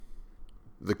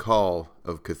The Call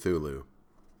of Cthulhu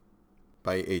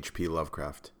by H.P.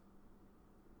 Lovecraft.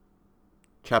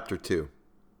 Chapter 2.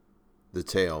 The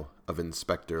Tale of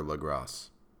Inspector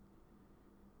Lagrasse.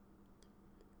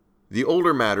 The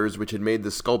older matters which had made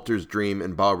the sculptor's dream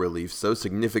and bas-relief so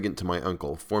significant to my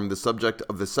uncle formed the subject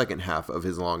of the second half of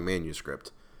his long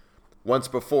manuscript. Once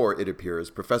before, it appears,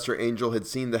 Professor Angel had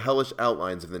seen the hellish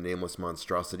outlines of the nameless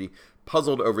monstrosity,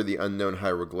 puzzled over the unknown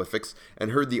hieroglyphics, and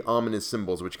heard the ominous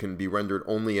symbols which can be rendered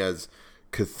only as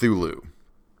Cthulhu.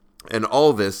 And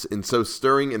all this in so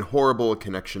stirring and horrible a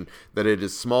connection that it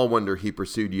is small wonder he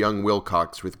pursued young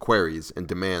Wilcox with queries and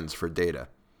demands for data.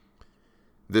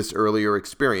 This earlier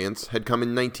experience had come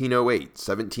in 1908,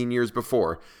 17 years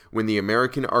before, when the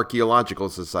American Archaeological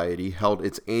Society held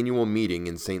its annual meeting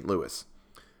in St. Louis.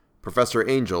 Professor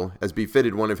Angel, as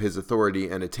befitted one of his authority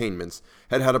and attainments,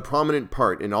 had had a prominent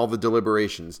part in all the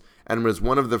deliberations, and was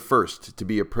one of the first to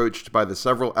be approached by the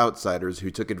several outsiders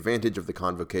who took advantage of the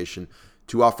convocation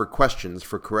to offer questions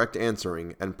for correct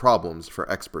answering and problems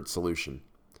for expert solution.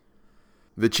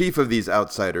 The chief of these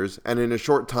outsiders, and in a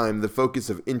short time the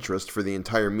focus of interest for the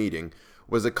entire meeting,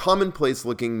 was a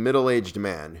commonplace-looking middle-aged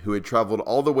man who had traveled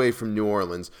all the way from New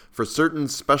Orleans for certain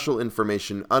special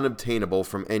information unobtainable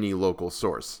from any local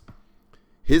source.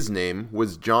 His name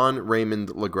was John Raymond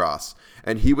Lagrasse,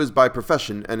 and he was by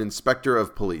profession an inspector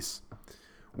of police.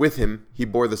 With him he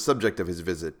bore the subject of his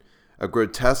visit, a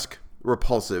grotesque,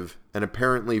 repulsive, and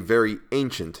apparently very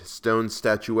ancient stone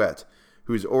statuette,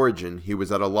 whose origin he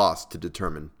was at a loss to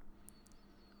determine.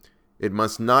 It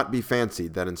must not be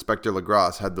fancied that Inspector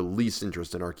Lagrasse had the least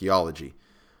interest in archaeology.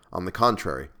 On the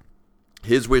contrary,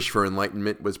 his wish for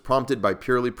enlightenment was prompted by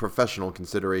purely professional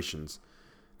considerations.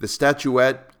 The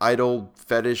statuette, idol,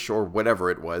 fetish, or whatever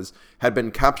it was, had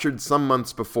been captured some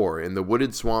months before in the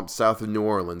wooded swamps south of New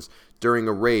Orleans during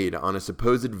a raid on a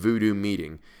supposed voodoo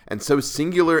meeting, and so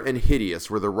singular and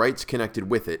hideous were the rites connected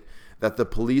with it that the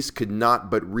police could not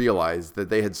but realize that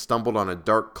they had stumbled on a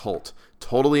dark cult,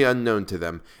 totally unknown to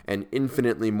them and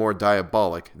infinitely more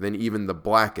diabolic than even the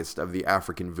blackest of the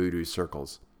African voodoo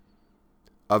circles.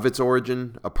 Of its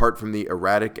origin, apart from the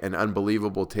erratic and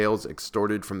unbelievable tales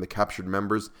extorted from the captured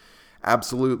members,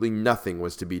 absolutely nothing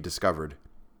was to be discovered.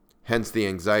 Hence the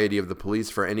anxiety of the police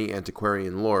for any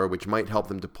antiquarian lore which might help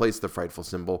them to place the frightful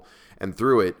symbol, and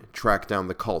through it track down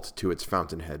the cult to its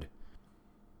fountainhead.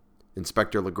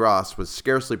 Inspector Lagrasse was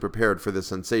scarcely prepared for the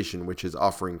sensation which his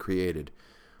offering created.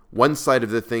 One sight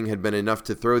of the thing had been enough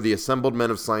to throw the assembled men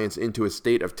of science into a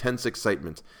state of tense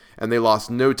excitement, and they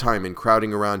lost no time in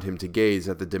crowding around him to gaze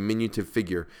at the diminutive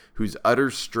figure whose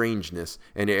utter strangeness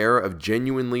and air of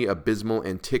genuinely abysmal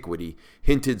antiquity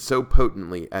hinted so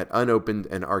potently at unopened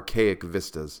and archaic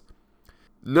vistas.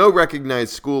 No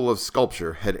recognized school of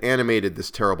sculpture had animated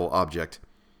this terrible object.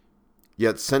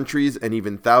 Yet centuries and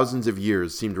even thousands of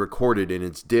years seemed recorded in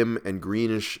its dim and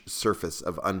greenish surface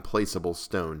of unplaceable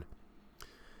stone.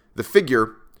 The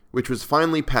figure, which was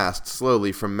finally passed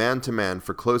slowly from man to man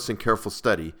for close and careful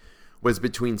study, was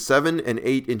between 7 and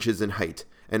 8 inches in height,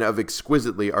 and of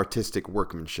exquisitely artistic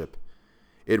workmanship.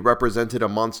 It represented a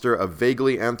monster of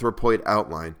vaguely anthropoid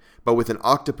outline, but with an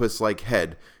octopus-like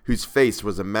head, whose face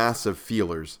was a mass of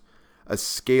feelers, a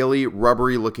scaly,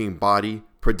 rubbery-looking body,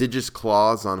 prodigious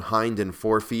claws on hind and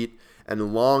forefeet,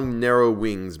 and long, narrow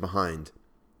wings behind.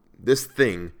 This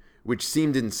thing, which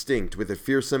seemed instinct with a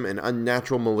fearsome and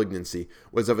unnatural malignancy,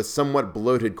 was of a somewhat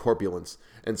bloated corpulence,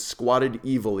 and squatted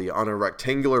evilly on a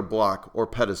rectangular block or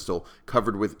pedestal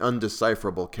covered with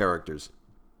undecipherable characters.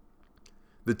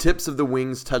 The tips of the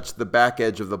wings touched the back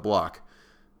edge of the block.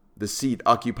 The seat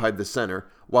occupied the center,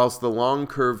 whilst the long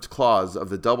curved claws of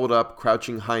the doubled-up,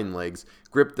 crouching hind legs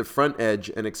gripped the front edge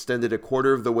and extended a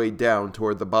quarter of the way down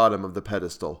toward the bottom of the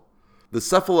pedestal. The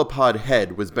cephalopod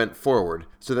head was bent forward,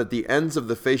 so that the ends of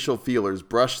the facial feelers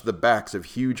brushed the backs of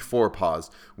huge forepaws,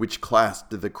 which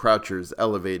clasped the croucher's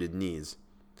elevated knees.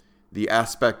 The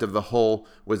aspect of the whole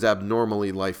was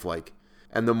abnormally lifelike,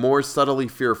 and the more subtly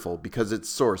fearful because its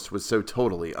source was so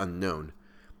totally unknown.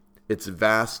 Its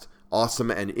vast,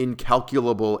 awesome, and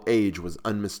incalculable age was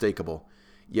unmistakable,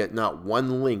 yet not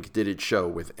one link did it show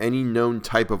with any known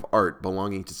type of art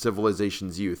belonging to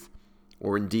civilization's youth,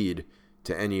 or indeed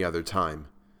to any other time.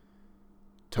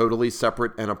 Totally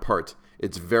separate and apart,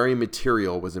 its very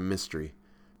material was a mystery.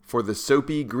 For the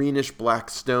soapy greenish-black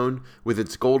stone, with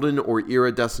its golden or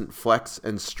iridescent flecks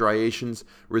and striations,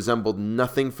 resembled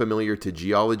nothing familiar to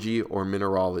geology or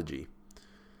mineralogy.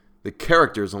 The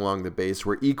characters along the base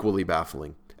were equally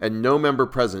baffling, and no member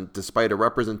present, despite a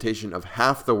representation of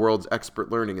half the world's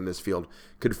expert learning in this field,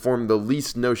 could form the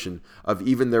least notion of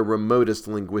even their remotest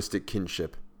linguistic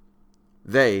kinship.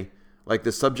 They, like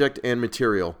the subject and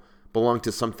material, belonged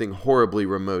to something horribly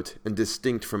remote and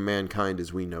distinct from mankind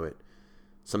as we know it.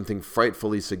 Something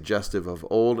frightfully suggestive of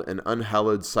old and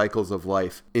unhallowed cycles of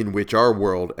life in which our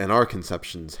world and our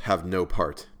conceptions have no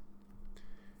part.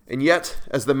 And yet,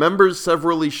 as the members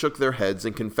severally shook their heads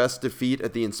and confessed defeat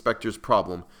at the inspector's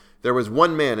problem, there was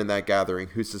one man in that gathering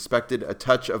who suspected a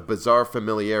touch of bizarre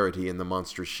familiarity in the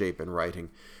monster's shape and writing,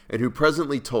 and who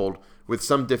presently told, with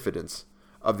some diffidence,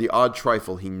 of the odd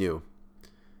trifle he knew.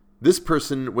 This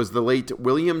person was the late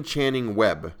William Channing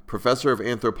Webb, professor of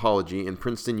anthropology in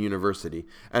Princeton University,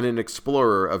 and an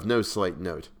explorer of no slight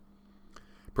note.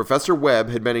 Professor Webb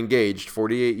had been engaged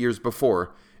 48 years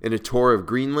before in a tour of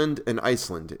Greenland and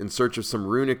Iceland in search of some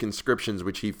runic inscriptions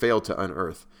which he failed to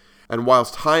unearth, and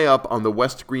whilst high up on the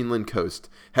West Greenland coast,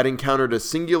 had encountered a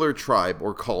singular tribe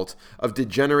or cult of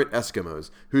degenerate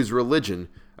Eskimos whose religion,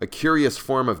 a curious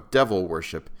form of devil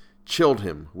worship, chilled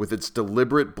him with its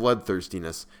deliberate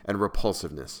bloodthirstiness and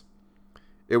repulsiveness.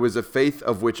 It was a faith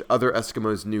of which other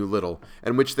Eskimos knew little,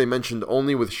 and which they mentioned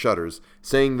only with shudders,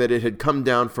 saying that it had come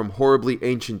down from horribly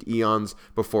ancient eons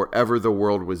before ever the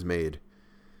world was made.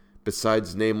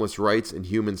 Besides nameless rites and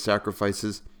human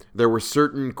sacrifices, there were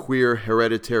certain queer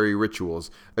hereditary rituals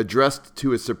addressed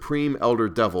to a supreme elder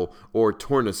devil or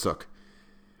Tornasuk,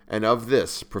 and of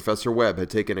this Professor Webb had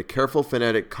taken a careful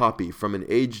phonetic copy from an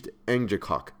aged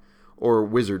Angakok, or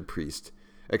wizard priest,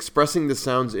 expressing the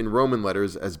sounds in Roman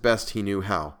letters as best he knew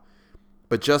how.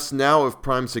 But just now of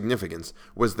prime significance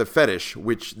was the fetish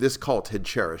which this cult had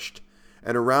cherished,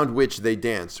 and around which they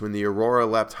danced when the aurora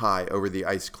leapt high over the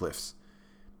ice cliffs.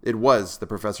 It was, the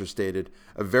professor stated,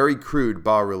 a very crude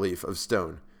bas-relief of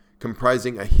stone,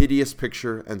 comprising a hideous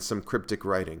picture and some cryptic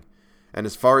writing, and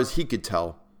as far as he could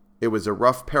tell, it was a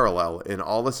rough parallel in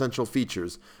all essential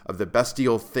features of the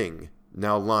bestial thing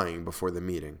now lying before the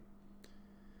meeting.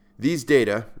 These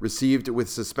data, received with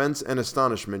suspense and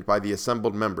astonishment by the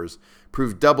assembled members,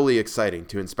 proved doubly exciting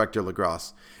to Inspector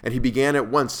Lagrasse, and he began at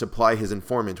once to ply his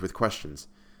informant with questions.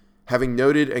 Having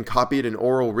noted and copied an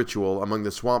oral ritual among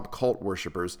the swamp cult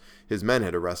worshippers his men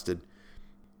had arrested,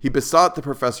 he besought the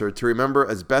professor to remember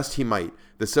as best he might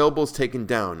the syllables taken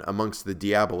down amongst the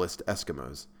diabolist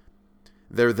Eskimos.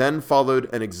 There then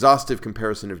followed an exhaustive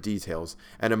comparison of details,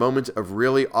 and a moment of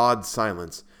really odd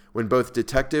silence, when both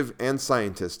detective and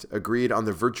scientist agreed on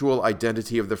the virtual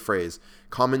identity of the phrase,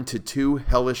 common to two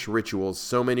hellish rituals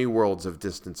so many worlds of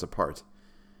distance apart.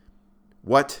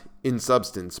 What, in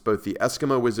substance, both the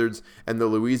Eskimo wizards and the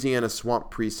Louisiana swamp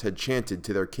priests had chanted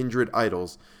to their kindred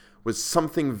idols was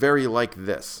something very like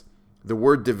this, the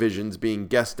word divisions being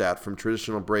guessed at from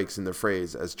traditional breaks in the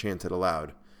phrase as chanted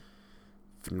aloud.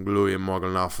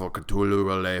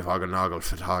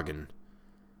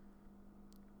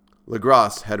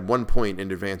 Lagrasse had 1 point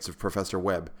in advance of Professor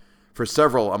Webb, for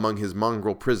several among his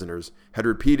mongrel prisoners had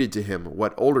repeated to him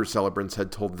what older celebrants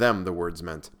had told them the words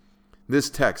meant. This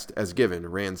text, as given,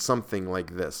 ran something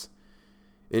like this.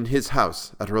 In his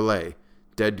house at Relais,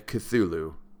 dead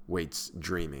Cthulhu waits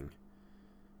dreaming.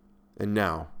 And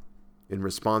now, in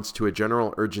response to a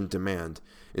general urgent demand,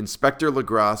 Inspector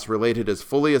Lagrasse related as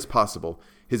fully as possible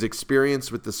his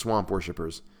experience with the swamp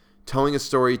worshippers, telling a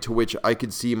story to which I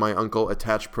could see my uncle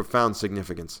attach profound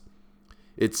significance.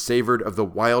 It savored of the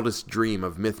wildest dream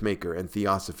of mythmaker and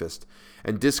theosophist,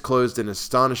 and disclosed an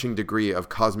astonishing degree of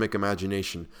cosmic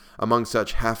imagination among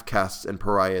such half-castes and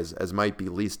pariahs as might be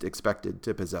least expected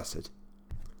to possess it.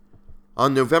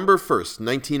 On November 1st,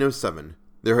 1907,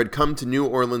 there had come to New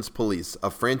Orleans police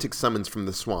a frantic summons from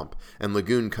the swamp and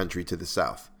lagoon country to the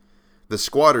south. The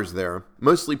squatters there,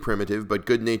 mostly primitive but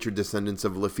good-natured descendants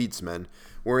of Lafitte's men,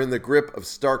 were in the grip of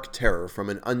stark terror from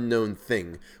an unknown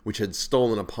thing which had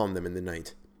stolen upon them in the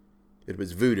night. It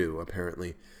was voodoo,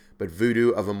 apparently, but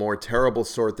voodoo of a more terrible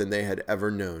sort than they had ever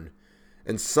known,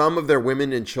 and some of their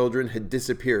women and children had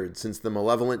disappeared since the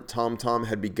malevolent tom-tom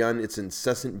had begun its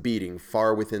incessant beating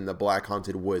far within the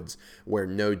black-haunted woods where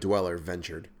no dweller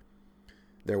ventured.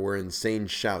 There were insane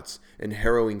shouts and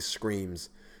harrowing screams,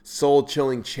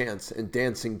 soul-chilling chants and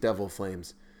dancing devil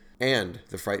flames, and,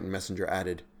 the frightened messenger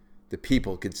added, the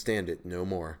people could stand it no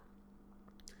more.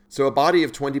 So a body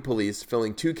of 20 police,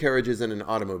 filling 2 carriages and an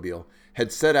automobile,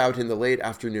 had set out in the late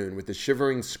afternoon with the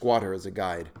shivering squatter as a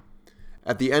guide.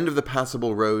 At the end of the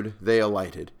passable road, they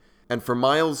alighted, and for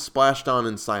miles splashed on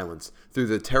in silence through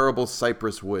the terrible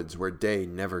cypress woods where day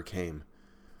never came.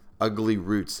 Ugly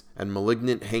roots and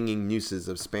malignant hanging nooses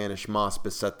of Spanish moss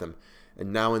beset them,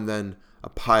 and now and then a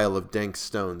pile of dank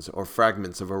stones or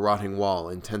fragments of a rotting wall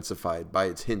intensified by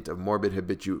its hint of morbid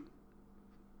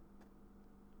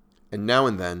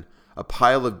a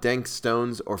pile of dank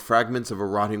stones or fragments of a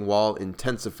rotting wall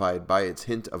intensified by its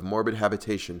hint of morbid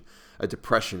habitation, a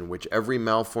depression which every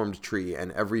malformed tree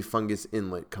and every fungus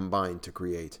inlet combined to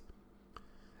create.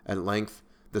 At length,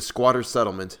 the squatter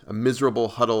settlement, a miserable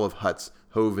huddle of huts,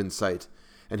 hove in sight,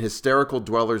 and hysterical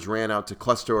dwellers ran out to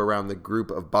cluster around the group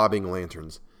of bobbing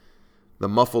lanterns. The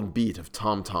muffled beat of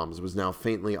tom-toms was now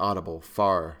faintly audible,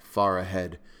 far, far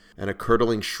ahead, and a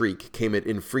curdling shriek came at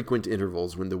infrequent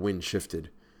intervals when the wind shifted.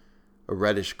 A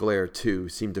reddish glare, too,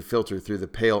 seemed to filter through the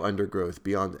pale undergrowth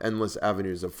beyond endless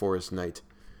avenues of forest night.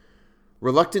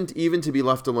 Reluctant even to be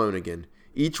left alone again,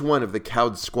 each one of the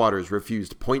cowed squatters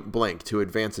refused point-blank to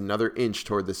advance another inch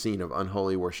toward the scene of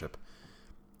unholy worship.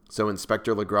 So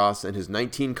Inspector Lagrasse and his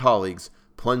 19 colleagues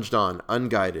plunged on,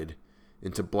 unguided,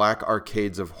 into black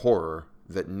arcades of horror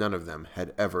that none of them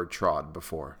had ever trod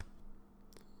before.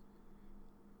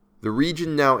 The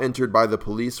region now entered by the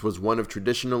police was one of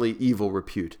traditionally evil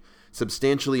repute,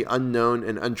 substantially unknown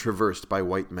and untraversed by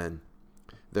white men.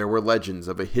 There were legends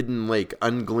of a hidden lake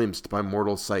unglimpsed by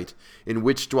mortal sight, in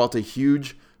which dwelt a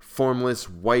huge, formless,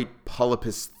 white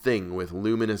polypous thing with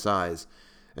luminous eyes,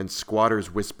 and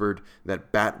squatters whispered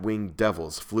that bat-winged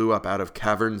devils flew up out of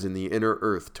caverns in the inner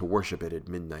earth to worship it at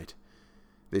midnight.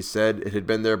 They said it had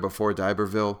been there before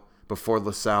D'Iberville, before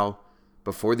LaSalle,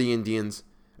 before the Indians,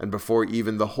 and before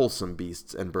even the wholesome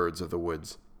beasts and birds of the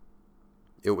woods.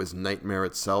 It was nightmare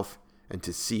itself, and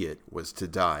to see it was to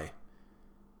die.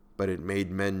 But it made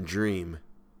men dream,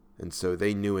 and so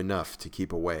they knew enough to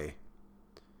keep away.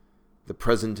 The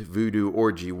present voodoo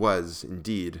orgy was,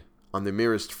 indeed, on the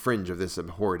merest fringe of this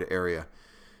abhorred area,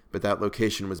 but that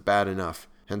location was bad enough,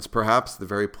 hence perhaps the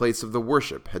very place of the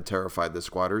worship had terrified the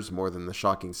squatters more than the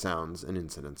shocking sounds and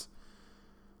incidents.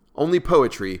 Only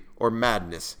poetry or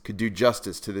madness could do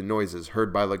justice to the noises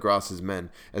heard by Lagrasse's men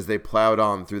as they plowed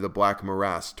on through the black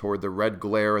morass toward the red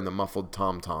glare and the muffled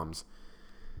tom-toms.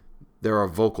 There are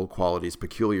vocal qualities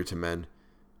peculiar to men,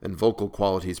 and vocal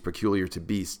qualities peculiar to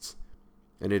beasts,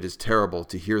 and it is terrible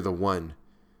to hear the one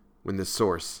when the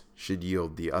source should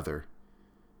yield the other.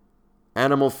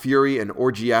 Animal fury and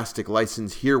orgiastic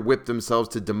license here whipped themselves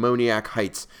to demoniac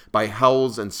heights by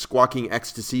howls and squawking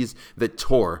ecstasies that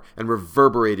tore and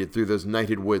reverberated through those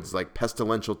nighted woods like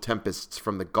pestilential tempests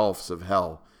from the gulfs of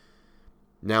hell.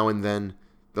 Now and then,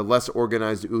 the less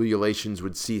organized ululations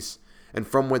would cease, and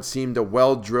from what seemed a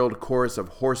well-drilled chorus of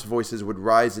hoarse voices would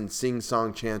rise and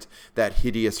sing-song chant that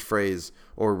hideous phrase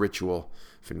or ritual.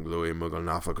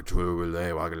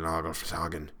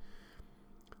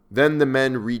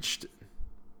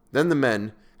 Then the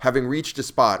men, having reached a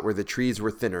spot where the trees were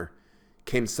thinner,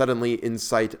 came suddenly in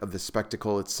sight of the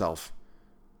spectacle itself.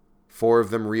 4 of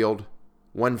them reeled,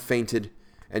 1 fainted,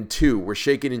 and 2 were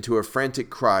shaken into a frantic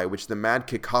cry which the mad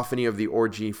cacophony of the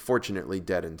orgy fortunately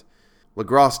deadened.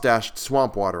 Lagrasse dashed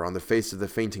swamp water on the face of the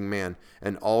fainting man,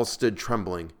 and all stood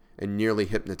trembling and nearly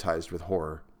hypnotized with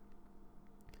horror.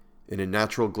 In a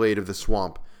natural glade of the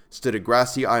swamp stood a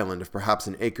grassy island of perhaps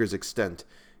an acre's extent,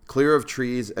 clear of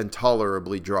trees and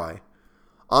tolerably dry.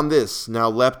 On this now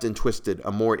leapt and twisted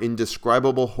a more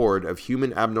indescribable horde of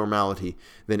human abnormality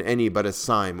than any but a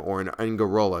Sime or an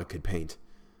Angarola could paint.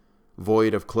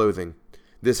 Void of clothing,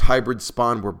 this hybrid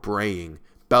spawn were braying,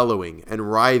 bellowing,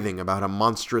 and writhing about a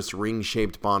monstrous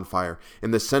ring-shaped bonfire,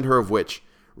 in the center of which,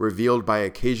 revealed by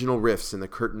occasional rifts in the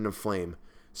curtain of flame,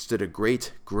 stood a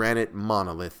great granite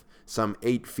monolith, some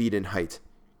 8 feet in height,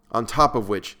 on top of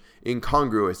which,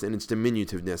 incongruous in its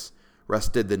diminutiveness,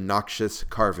 rested the noxious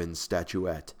carven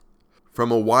statuette.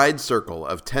 From a wide circle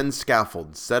of 10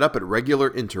 scaffolds set up at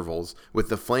regular intervals, with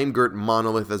the flame-girt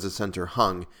monolith as a center,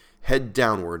 hung, head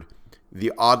downward,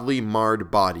 the oddly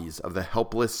marred bodies of the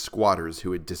helpless squatters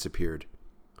who had disappeared.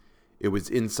 It was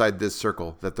inside this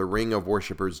circle that the ring of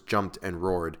worshippers jumped and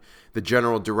roared, the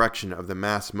general direction of the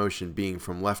mass motion being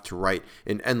from left to right,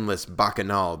 an endless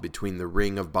bacchanal between the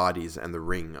ring of bodies and the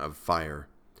ring of fire.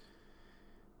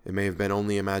 It may have been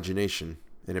only imagination,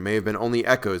 and it may have been only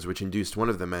echoes which induced one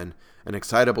of the men, an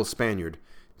excitable Spaniard,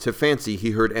 to fancy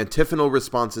he heard antiphonal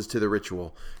responses to the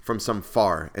ritual from some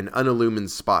far and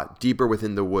unillumined spot deeper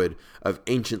within the wood of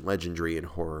ancient legendry and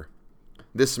horror.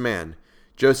 This man,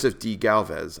 Joseph D.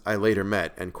 Galvez, I later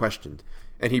met and questioned,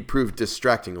 and he proved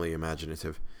distractingly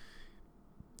imaginative.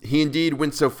 He indeed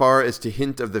went so far as to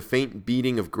hint of the faint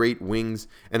beating of great wings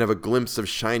and of a glimpse of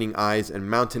shining eyes and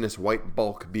mountainous white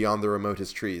bulk beyond the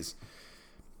remotest trees.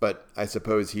 But I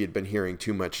suppose he had been hearing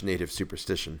too much native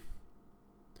superstition.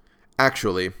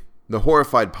 Actually, the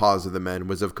horrified pause of the men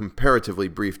was of comparatively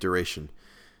brief duration.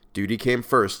 Duty came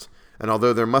first, and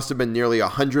although there must have been nearly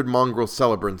 100 mongrel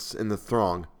celebrants in the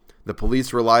throng, The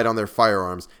police relied on their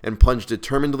firearms and plunged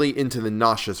determinedly into the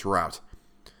nauseous rout.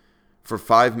 For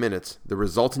 5 minutes, the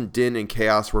resultant din and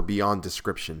chaos were beyond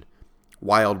description.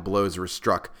 Wild blows were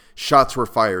struck, shots were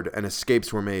fired, and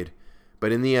escapes were made.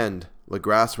 But in the end,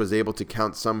 Lagrasse was able to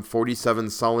count some 47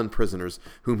 sullen prisoners,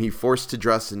 whom he forced to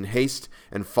dress in haste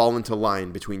and fall into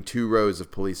line between 2 rows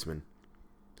of policemen.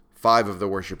 5 of the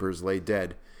worshippers lay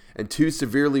dead, and 2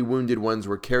 severely wounded ones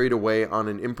were carried away on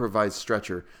an improvised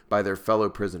stretcher by their fellow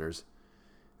prisoners.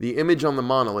 The image on the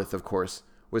monolith, of course,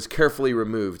 was carefully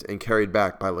removed and carried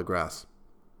back by Lagrasse.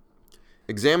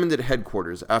 Examined at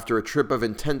headquarters after a trip of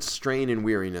intense strain and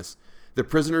weariness, the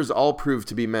prisoners all proved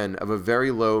to be men of a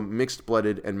very low,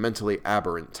 mixed-blooded, and mentally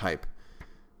aberrant type.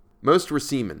 Most were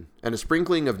seamen, and a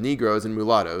sprinkling of Negroes and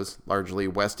mulattoes, largely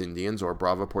West Indians or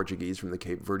Brava Portuguese from the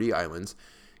Cape Verde Islands,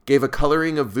 gave a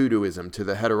coloring of voodooism to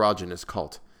the heterogeneous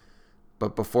cult.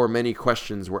 But before many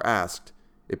questions were asked,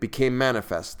 it became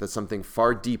manifest that something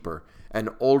far deeper and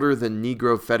older than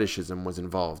Negro fetishism was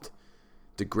involved.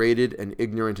 Degraded and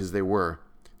ignorant as they were,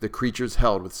 the creatures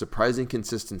held with surprising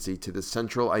consistency to the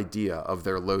central idea of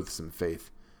their loathsome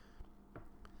faith.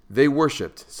 They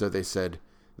worshipped, so they said,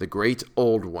 the great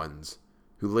old ones,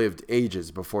 who lived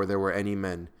ages before there were any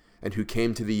men, and who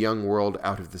came to the young world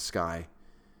out of the sky.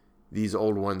 These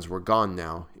old ones were gone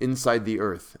now, inside the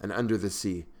earth and under the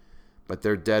sea, but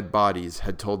their dead bodies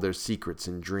had told their secrets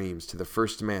in dreams to the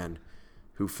first man,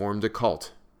 who formed a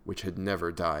cult which had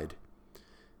never died.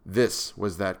 This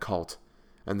was that cult,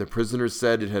 and the prisoners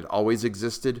said it had always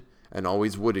existed and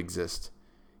always would exist,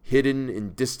 hidden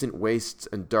in distant wastes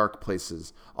and dark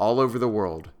places all over the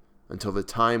world, until the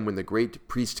time when the great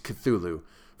priest Cthulhu,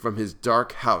 from his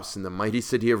dark house in the mighty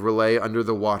city of Relay under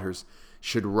the waters,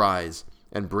 should rise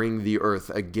and bring the earth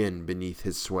again beneath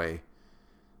his sway.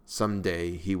 Some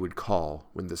day he would call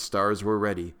when the stars were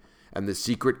ready, and the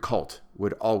secret cult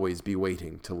would always be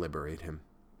waiting to liberate him.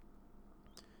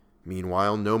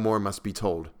 Meanwhile, no more must be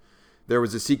told. There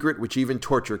was a secret which even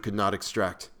torture could not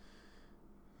extract.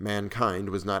 Mankind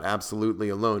was not absolutely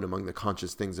alone among the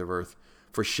conscious things of earth,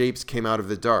 for shapes came out of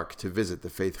the dark to visit the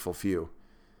faithful few.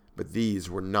 But these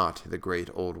were not the great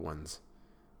old ones.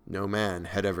 No man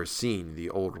had ever seen the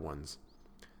old ones.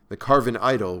 The carven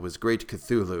idol was great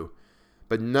Cthulhu,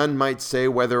 but none might say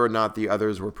whether or not the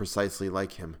others were precisely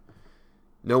like him.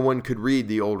 No one could read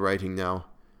the old writing now,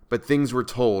 but things were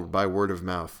told by word of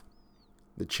mouth.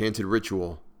 The chanted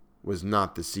ritual was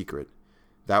not the secret.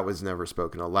 That was never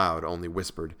spoken aloud, only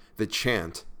whispered. The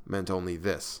chant meant only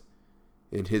this: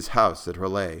 in his house at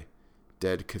Relay,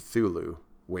 dead Cthulhu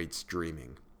waits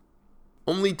dreaming.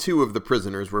 Only 2 of the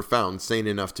prisoners were found sane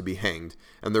enough to be hanged,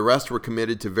 and the rest were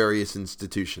committed to various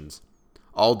institutions.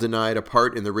 All denied a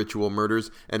part in the ritual murders,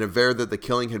 and averred that the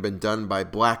killing had been done by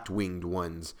black-winged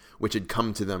ones, which had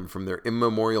come to them from their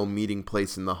immemorial meeting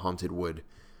place in the haunted wood.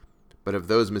 But of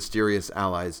those mysterious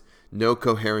allies, no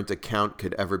coherent account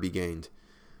could ever be gained.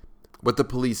 What the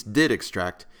police did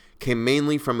extract came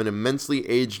mainly from an immensely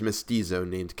aged mestizo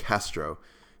named Castro,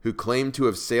 who claimed to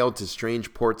have sailed to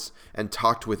strange ports and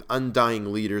talked with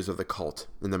undying leaders of the cult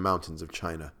in the mountains of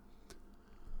China.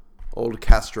 Old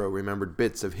Castro remembered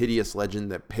bits of hideous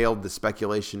legend that paled the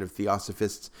speculation of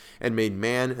theosophists and made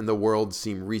man and the world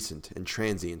seem recent and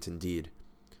transient indeed.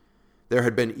 There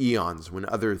had been eons when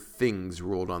other things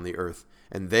ruled on the earth,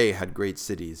 and they had great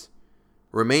cities.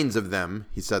 Remains of them,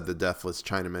 he said the deathless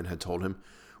Chinaman had told him,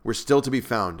 were still to be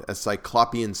found as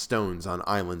cyclopean stones on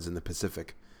islands in the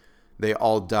Pacific. They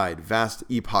all died vast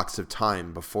epochs of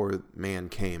time before man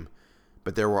came,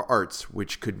 but there were arts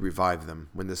which could revive them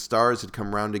when the stars had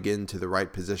come round again to the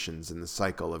right positions in the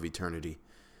cycle of eternity.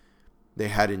 They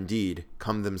had indeed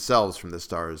come themselves from the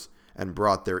stars and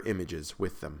brought their images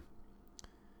with them.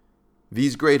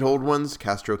 These great old ones,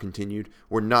 Castro continued,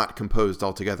 were not composed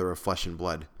altogether of flesh and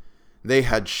blood. They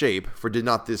had shape, for did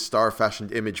not this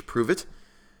star-fashioned image prove it?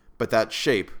 But that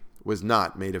shape was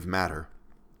not made of matter.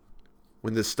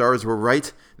 When the stars were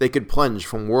right, they could plunge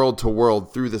from world to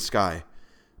world through the sky.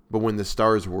 But when the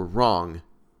stars were wrong,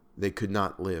 they could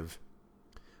not live.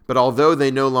 But although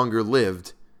they no longer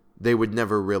lived, they would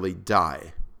never really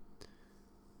die.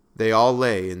 They all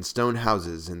lay in stone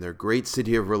houses in their great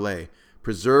city of Relay,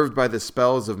 preserved by the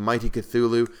spells of mighty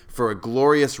Cthulhu for a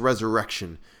glorious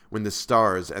resurrection when the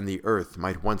stars and the earth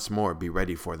might once more be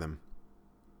ready for them.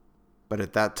 But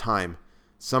at that time,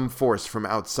 some force from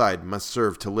outside must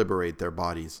serve to liberate their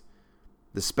bodies.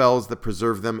 The spells that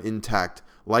preserved them intact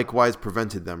likewise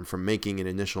prevented them from making an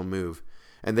initial move,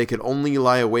 and they could only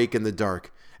lie awake in the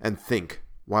dark and think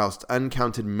whilst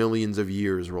uncounted millions of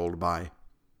years rolled by.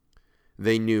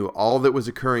 They knew all that was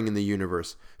occurring in the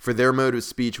universe, for their mode of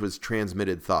speech was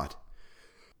transmitted thought.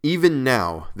 Even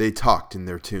now they talked in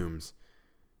their tombs.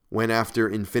 When after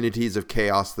infinities of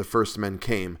chaos the first men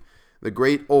came, the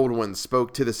great old ones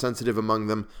spoke to the sensitive among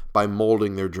them by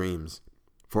molding their dreams,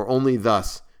 for only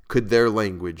thus could their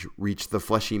language reach the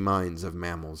fleshy minds of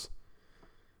mammals.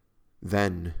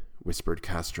 Then, whispered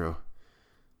Castro,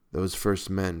 those first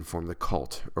men formed the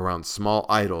cult around small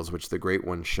idols which the great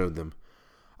ones showed them,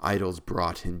 idols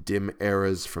brought in dim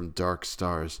eras from dark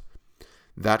stars.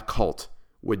 That cult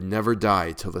would never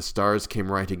die till the stars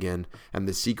came right again, and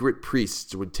the secret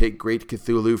priests would take great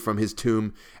Cthulhu from his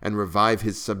tomb and revive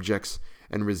his subjects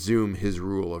and resume his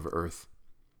rule of earth.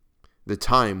 The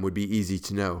time would be easy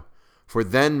to know, for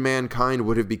then mankind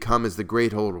would have become as the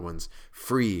great old ones,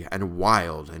 free and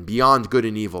wild and beyond good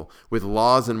and evil, with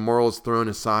laws and morals thrown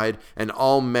aside, and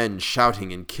all men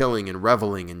shouting and killing and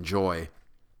reveling in joy.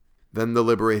 Then the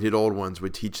liberated old ones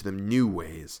would teach them new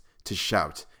ways to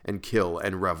shout and kill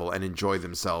and revel and enjoy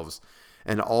themselves,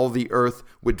 and all the earth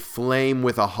would flame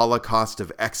with a holocaust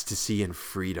of ecstasy and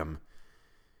freedom.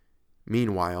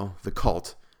 Meanwhile, the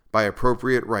cult, by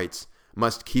appropriate rites,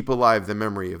 must keep alive the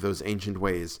memory of those ancient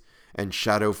ways, and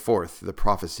shadow forth the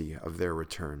prophecy of their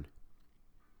return.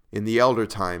 In the elder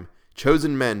time,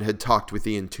 chosen men had talked with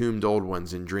the entombed old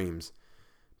ones in dreams,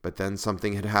 but then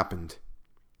something had happened.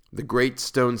 The great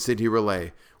stone city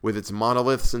Relay, with its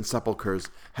monoliths and sepulchres,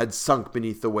 had sunk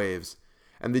beneath the waves,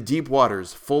 and the deep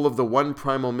waters, full of the one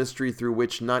primal mystery through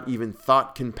which not even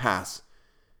thought can pass,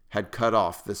 had cut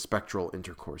off the spectral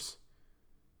intercourse.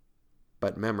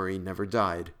 But memory never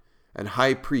died, and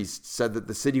high priests said that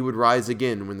the city would rise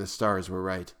again when the stars were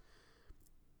right.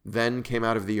 Then came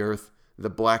out of the earth the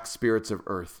black spirits of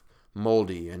earth,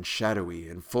 moldy and shadowy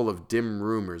and full of dim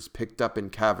rumors picked up in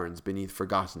caverns beneath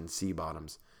forgotten sea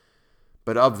bottoms.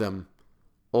 But of them,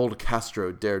 old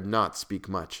Castro dared not speak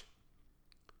much.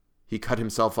 He cut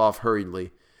himself off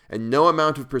hurriedly, and no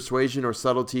amount of persuasion or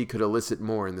subtlety could elicit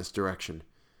more in this direction.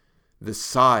 The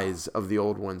size of the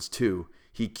old ones, too,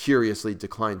 he curiously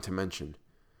declined to mention.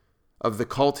 Of the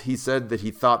cult, he said that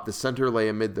he thought the center lay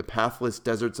amid the pathless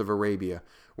deserts of Arabia,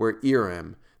 where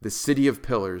Iram, the city of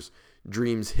pillars,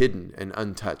 dreams hidden and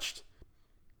untouched.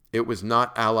 It was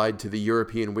not allied to the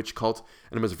European witch cult,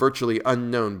 and was virtually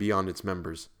unknown beyond its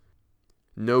members.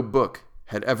 No book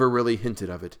had ever really hinted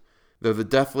of it, though the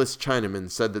deathless Chinaman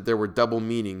said that there were double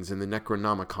meanings in the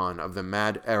Necronomicon of the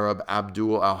mad Arab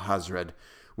Abdul al-Hazred,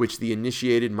 which the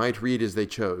initiated might read as they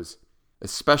chose,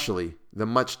 especially the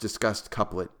much-discussed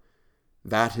couplet,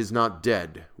 "That is not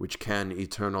dead which can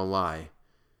eternal lie,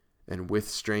 and with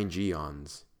strange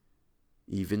eons,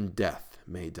 even death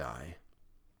may die."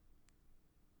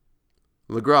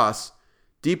 Lagrasse,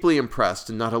 deeply impressed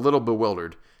and not a little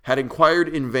bewildered, had inquired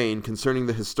in vain concerning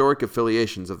the historic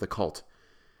affiliations of the cult.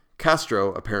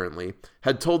 Castro, apparently,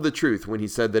 had told the truth when he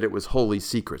said that it was wholly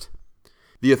secret.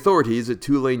 The authorities at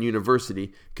Tulane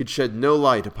University could shed no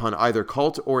light upon either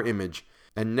cult or image,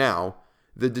 and now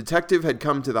the detective had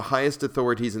come to the highest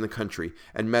authorities in the country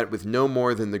and met with no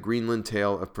more than the Greenland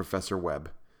tale of Professor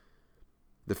Webb.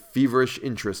 The feverish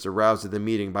interest aroused at the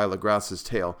meeting by Lagrasse's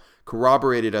tale,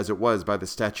 corroborated as it was by the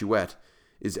statuette,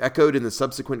 is echoed in the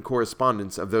subsequent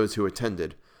correspondence of those who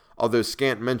attended, although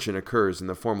scant mention occurs in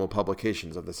the formal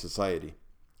publications of the society.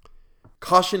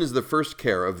 Caution is the first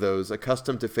care of those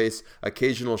accustomed to face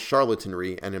occasional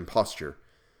charlatanry and imposture.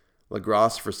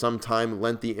 Lagrasse for some time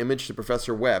lent the image to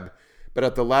Professor Webb, but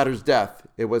at the latter's death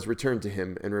it was returned to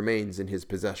him and remains in his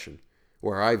possession,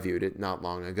 where I viewed it not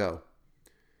long ago.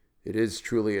 It is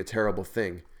truly a terrible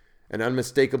thing, and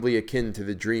unmistakably akin to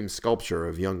the dream sculpture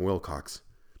of young Wilcox.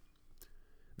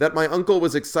 That my uncle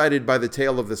was excited by the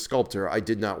tale of the sculptor I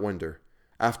did not wonder,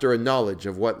 after a knowledge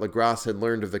of what Lagrasse had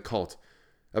learned of the cult,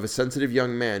 of a sensitive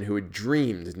young man who had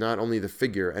dreamed not only the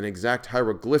figure and exact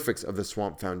hieroglyphics of the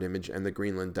swamp-found image and the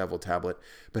Greenland devil tablet,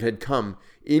 but had come,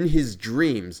 in his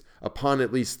dreams, upon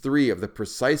at least 3 of the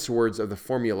precise words of the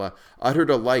formula uttered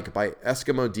alike by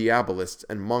Eskimo Diabolists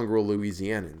and mongrel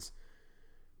Louisianans.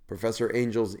 Professor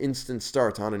Angel's instant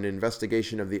start on an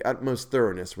investigation of the utmost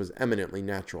thoroughness was eminently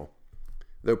natural,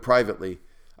 though privately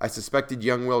I suspected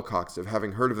young Wilcox of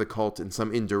having heard of the cult in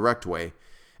some indirect way,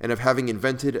 and of having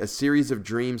invented a series of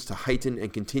dreams to heighten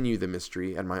and continue the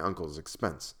mystery at my uncle's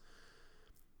expense.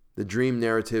 The dream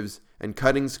narratives and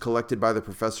cuttings collected by the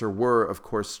professor were, of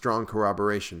course, strong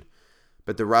corroboration,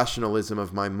 but the rationalism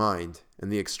of my mind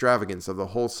and the extravagance of the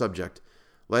whole subject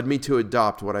led me to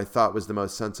adopt what I thought was the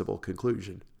most sensible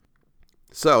conclusion.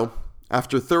 So,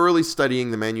 after thoroughly studying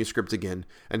the manuscript again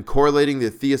and correlating the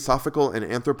theosophical and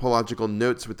anthropological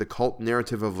notes with the cult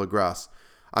narrative of Lagrasse,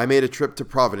 I made a trip to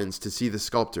Providence to see the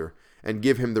sculptor, and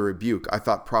give him the rebuke I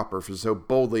thought proper for so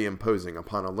boldly imposing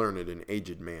upon a learned and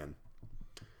aged man.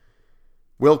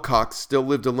 Wilcox still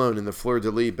lived alone in the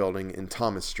Fleur-de-Lis building in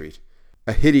Thomas Street,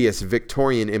 a hideous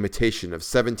Victorian imitation of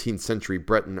 17th century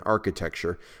Breton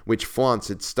architecture, which flaunts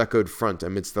its stuccoed front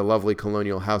amidst the lovely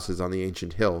colonial houses on the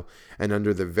ancient hill, and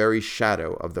under the very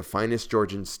shadow of the finest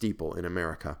Georgian steeple in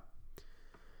America.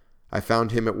 I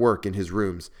found him at work in his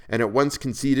rooms, and at once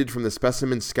conceded from the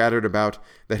specimens scattered about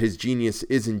that his genius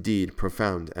is indeed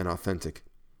profound and authentic.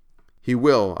 He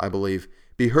will, I believe,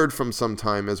 be heard from some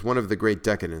time as one of the great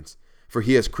decadents, for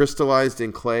he has crystallized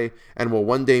in clay and will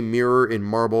one day mirror in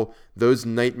marble those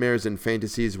nightmares and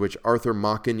fantasies which Arthur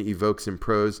Machen evokes in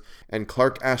prose and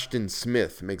Clark Ashton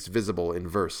Smith makes visible in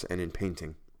verse and in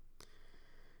painting.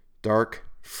 Dark,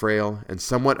 frail, and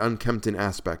somewhat unkempt in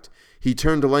aspect, he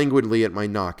turned languidly at my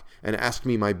knock and asked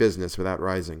me my business without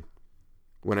rising.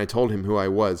 When I told him who I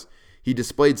was, he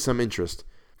displayed some interest,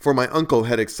 for my uncle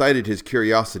had excited his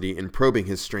curiosity in probing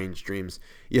his strange dreams,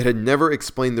 yet had never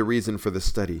explained the reason for the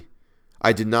study.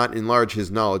 I did not enlarge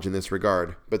his knowledge in this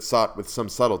regard, but sought with some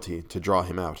subtlety to draw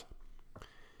him out.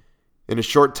 In a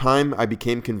short time I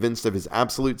became convinced of his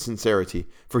absolute sincerity,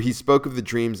 for he spoke of the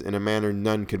dreams in a manner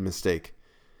none could mistake.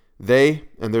 They,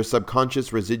 and their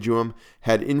subconscious residuum,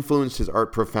 had influenced his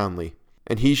art profoundly,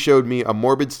 and he showed me a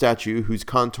morbid statue whose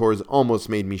contours almost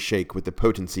made me shake with the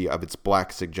potency of its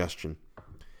black suggestion.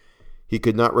 He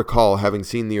could not recall having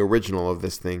seen the original of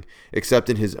this thing, except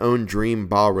in his own dream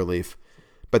bas-relief,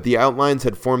 but the outlines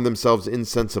had formed themselves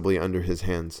insensibly under his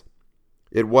hands.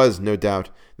 It was, no doubt,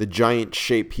 the giant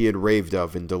shape he had raved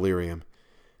of in delirium.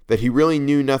 That he really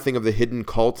knew nothing of the hidden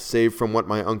cult save from what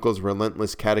my uncle's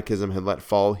relentless catechism had let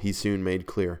fall, he soon made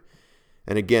clear.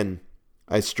 And again,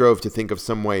 I strove to think of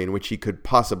some way in which he could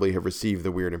possibly have received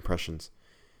the weird impressions.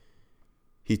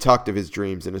 He talked of his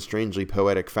dreams in a strangely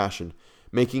poetic fashion,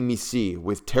 making me see,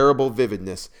 with terrible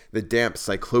vividness, the damp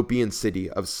cyclopean city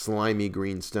of slimy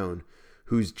green stone,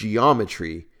 whose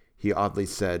geometry, he oddly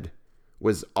said,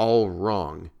 was all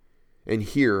wrong, and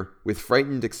hear with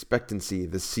frightened expectancy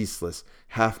the ceaseless,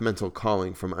 half-mental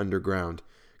calling from underground,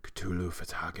 Cthulhu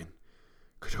vertagen,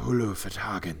 Cthulhu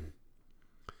vertagen.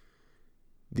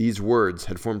 These words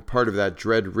had formed part of that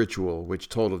dread ritual which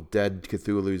told of dead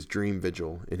Cthulhu's dream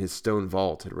vigil in his stone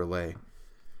vault at Relais,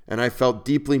 and I felt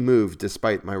deeply moved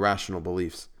despite my rational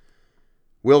beliefs.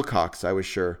 Wilcox, I was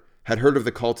sure, had heard of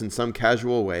the cult in some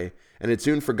casual way, and had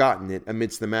soon forgotten it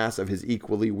amidst the mass of his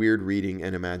equally weird reading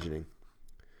and imagining.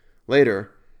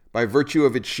 Later, by virtue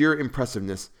of its sheer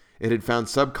impressiveness, it had found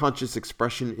subconscious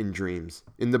expression in dreams,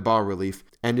 in the bas-relief,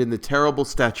 and in the terrible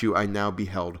statue I now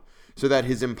beheld, so that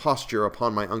his imposture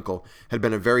upon my uncle had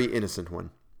been a very innocent one.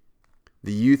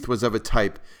 The youth was of a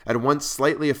type, at once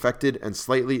slightly affected and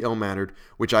slightly ill-mannered,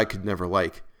 which I could never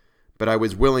like, but I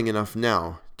was willing enough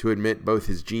now to admit both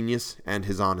his genius and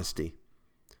his honesty.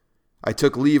 I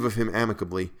took leave of him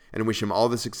amicably, and wish him all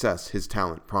the success his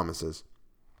talent promises.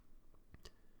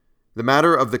 The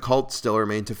matter of the cult still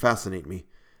remained to fascinate me,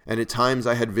 and at times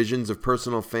I had visions of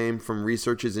personal fame from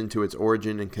researches into its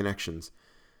origin and connections.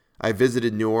 I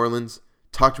visited New Orleans,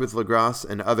 talked with Lagrasse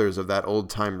and others of that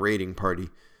old-time raiding party,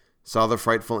 saw the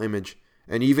frightful image,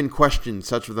 and even questioned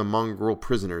such of the mongrel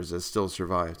prisoners as still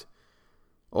survived.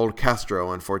 Old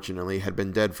Castro, unfortunately, had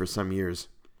been dead for some years.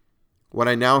 What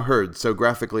I now heard so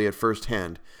graphically at first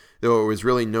hand, though it was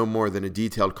really no more than a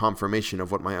detailed confirmation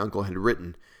of what my uncle had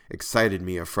written, excited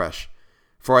me afresh,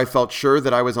 for I felt sure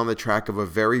that I was on the track of a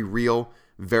very real,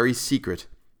 very secret,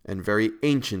 and very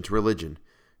ancient religion,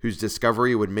 whose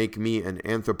discovery would make me an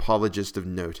anthropologist of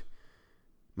note.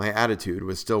 My attitude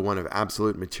was still one of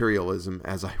absolute materialism,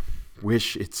 as I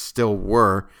wish it still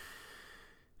were,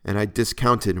 and I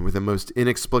discounted with a most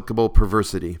inexplicable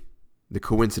perversity the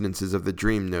coincidences of the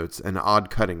dream notes and odd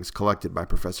cuttings collected by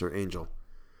Professor Angel.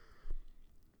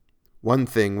 One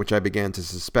thing which I began to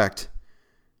suspect,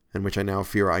 and which I now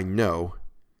fear I know,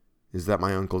 is that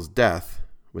my uncle's death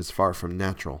was far from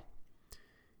natural.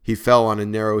 He fell on a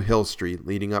narrow hill street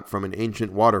leading up from an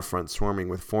ancient waterfront swarming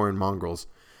with foreign mongrels,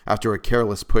 after a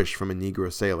careless push from a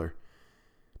Negro sailor.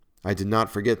 I did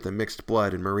not forget the mixed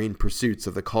blood and marine pursuits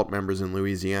of the cult members in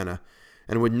Louisiana,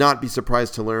 and would not be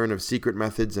surprised to learn of secret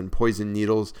methods and poison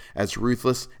needles as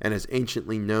ruthless and as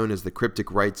anciently known as the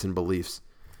cryptic rites and beliefs.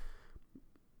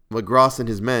 Lagrasse and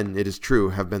his men, it is true,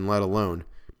 have been let alone,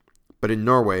 but in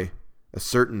Norway, a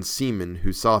certain seaman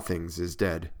who saw things is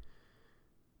dead.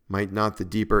 Might not the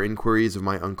deeper inquiries of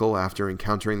my uncle after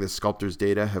encountering the sculptor's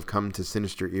data have come to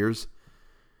sinister ears?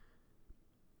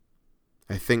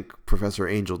 I think Professor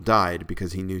Angel died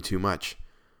because he knew too much,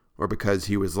 or because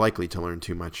he was likely to learn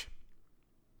too much.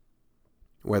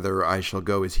 Whether I shall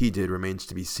go as he did remains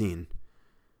to be seen,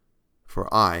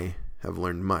 for I have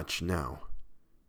learned much now.